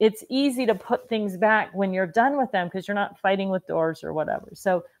 it's easy to put things back when you're done with them because you're not fighting with doors or whatever.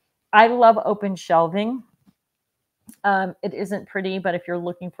 So I love open shelving. It isn't pretty, but if you're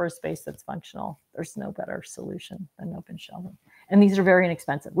looking for a space that's functional, there's no better solution than open shelving. And these are very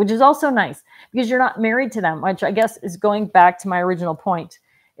inexpensive, which is also nice because you're not married to them, which I guess is going back to my original point.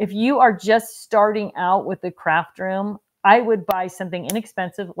 If you are just starting out with the craft room, I would buy something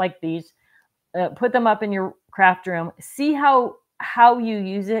inexpensive like these, put them up in your craft room, see how you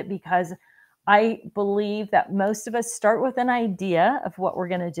use it, because I believe that most of us start with an idea of what we're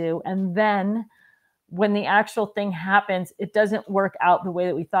going to do. And then when the actual thing happens, it doesn't work out the way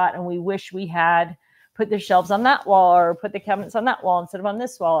that we thought. And we wish we had put the shelves on that wall or put the cabinets on that wall instead of on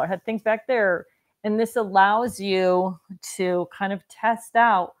this wall or had things back there. And this allows you to kind of test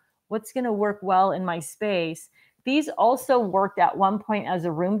out what's going to work well in my space. These also worked at one point as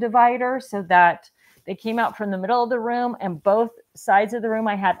a room divider so that they came out from the middle of the room and both sides of the room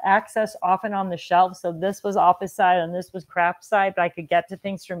I had access often on the shelves. So this was office side and this was craft side, but I could get to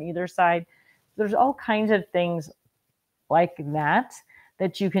things from either side. There's all kinds of things like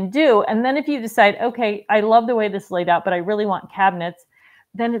that you can do. And then if you decide, okay, I love the way this is laid out, but I really want cabinets,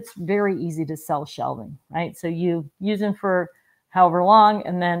 then it's very easy to sell shelving, right? So you use them for however long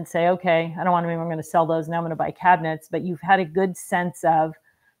and then say, okay, I don't want to, I'm going to sell those. Now I'm going to buy cabinets, but you've had a good sense of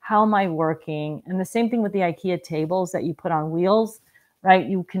how am I working? And the same thing with the IKEA tables that you put on wheels, right?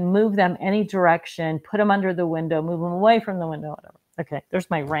 You can move them any direction, put them under the window, move them away from the window, whatever. Okay, there's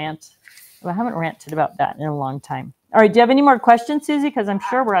my rant. Well, I haven't ranted about that in a long time. All right, do you have any more questions, Susie? Because I'm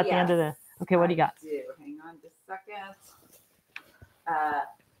sure we're at the end of the... Okay, what do you got? I do. Hang on just a second.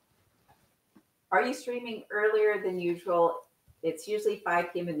 Are you streaming earlier than usual? It's usually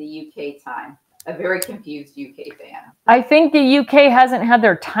 5 p.m. in the UK time. A very confused UK fan. I think the UK hasn't had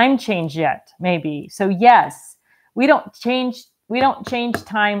their time change yet, maybe. So yes, we don't change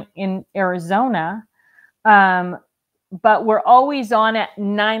time in Arizona, but we're always on at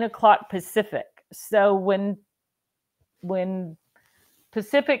 9 o'clock Pacific. So when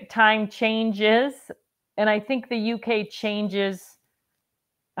Pacific time changes, and I think the UK changes,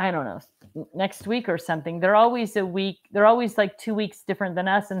 I don't know, next week or something. They're always like 2 weeks different than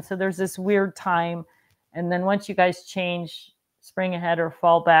us. And so there's this weird time. And then once you guys change spring ahead or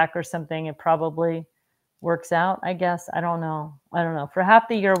fall back or something, it probably works out, I guess. I don't know. For half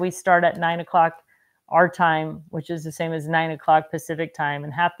the year, we start at 9 o'clock our time, which is the same as 9 o'clock Pacific time.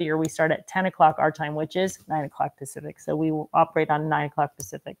 And half the year, we start at 10 o'clock our time, which is 9 o'clock Pacific. So we will operate on 9 o'clock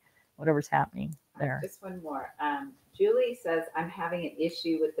Pacific, whatever's happening there. Just one more. Julie says, I'm having an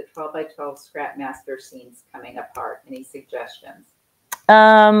issue with the 12 by 12 Scrap Master seams coming apart. Any suggestions?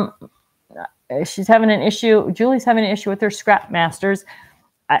 She's having an issue. Julie's having an issue with her Scrap Masters.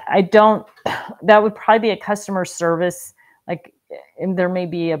 I don't, that would probably be a customer service. Like there may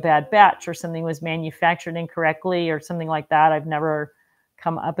be a bad batch or something was manufactured incorrectly or something like that. I've never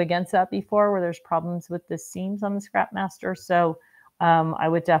come up against that before where there's problems with the seams on the Scrap Master. So I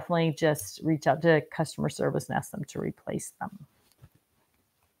would definitely just reach out to customer service and ask them to replace them.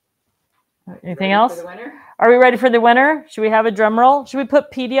 Anything else? Are we ready for the winner? Should we have a drum roll? Should we put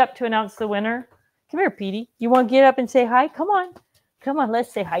Petey up to announce the winner? Come here, Petey. You want to get up and say hi? Come on. Come on,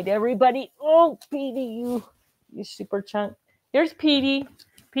 let's say hi to everybody. Oh, Petey, you super chunk. Here's Petey.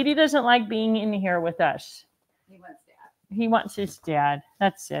 Petey doesn't like being in here with us. He wants dad. He wants his dad.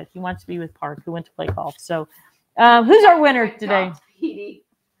 That's it. He wants to be with Park, who went to play golf. So who's our winner today? Petey.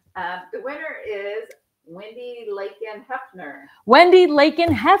 The winner is Wendy Lakin Hefner. Wendy Lakin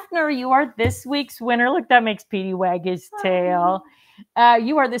Hefner, you are this week's winner. Look, that makes Petey wag his tail.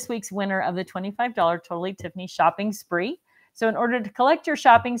 You are this week's winner of the $25 Totally Tiffany shopping spree. So in order to collect your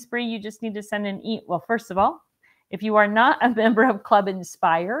shopping spree, you just need to send an well, first of all, if you are not a member of Club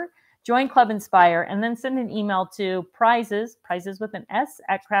Inspire, join Club Inspire and then send an email to prizes with an S,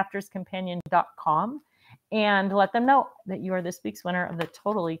 @crafterscompanion.com, and let them know that you are this week's winner of the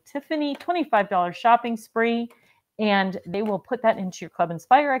Totally Tiffany $25 shopping spree. And they will put that into your Club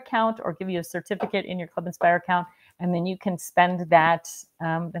Inspire account or give you a certificate in your Club Inspire account. And then you can spend that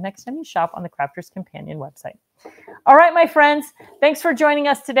the next time you shop on the Crafters Companion website. All right, my friends, thanks for joining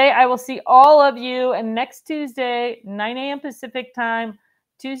us today. I will see all of you next Tuesday, 9 a.m. Pacific time,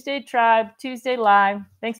 Tuesday Tribe, Tuesday Live. Thanks.